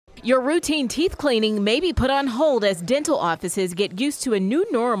Your routine teeth cleaning may be put on hold as dental offices get used to a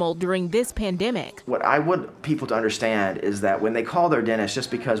new normal during this pandemic. What I want people to understand is that when they call their dentist,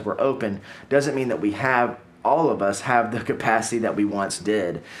 just because we're open doesn't mean that all of us have the capacity that we once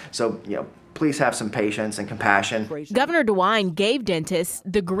did. So, please have some patience and compassion. Governor DeWine gave dentists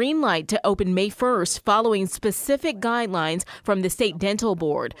the green light to open May 1st following specific guidelines from the state dental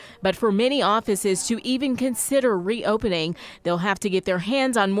board. But for many offices to even consider reopening, they'll have to get their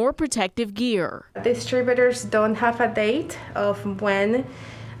hands on more protective gear. Distributors don't have a date of when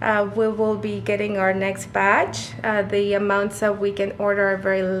we will be getting our next batch. The amounts that we can order are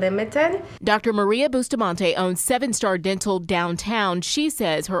very limited. Dr. Maria Bustamante owns 7 Star Dental downtown. She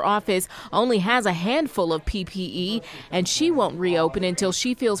says her office only has a handful of PPE, and she won't reopen until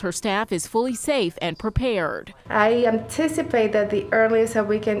she feels her staff is fully safe and prepared. I anticipate that the earliest that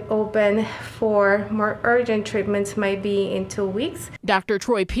we can open for more urgent treatments might be in 2 weeks. Dr.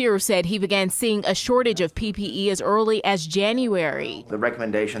 Troy Pierce said he began seeing a shortage of PPE as early as January. The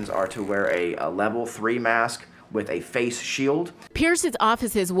recommendation are to wear a level 3 mask with a face shield. Pierce's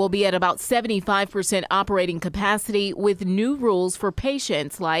offices will be at about 75% operating capacity with new rules for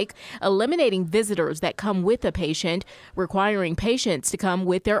patients, like eliminating visitors that come with a patient, requiring patients to come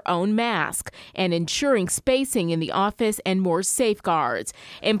with their own mask, and ensuring spacing in the office and more safeguards.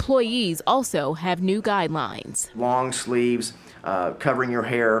 Employees also have new guidelines. Long sleeves, covering your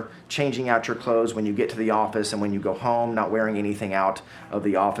hair, changing out your clothes when you get to the office and when you go home, not wearing anything out of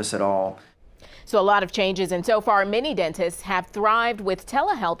the office at all. So a lot of changes, and so far many dentists have thrived with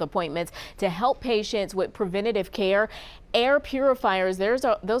telehealth appointments to help patients with preventative care. Air purifiers, those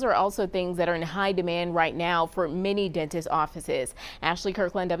are also things that are in high demand right now for many dentist offices. Ashley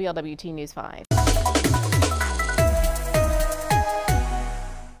Kirkland, WLWT News 5.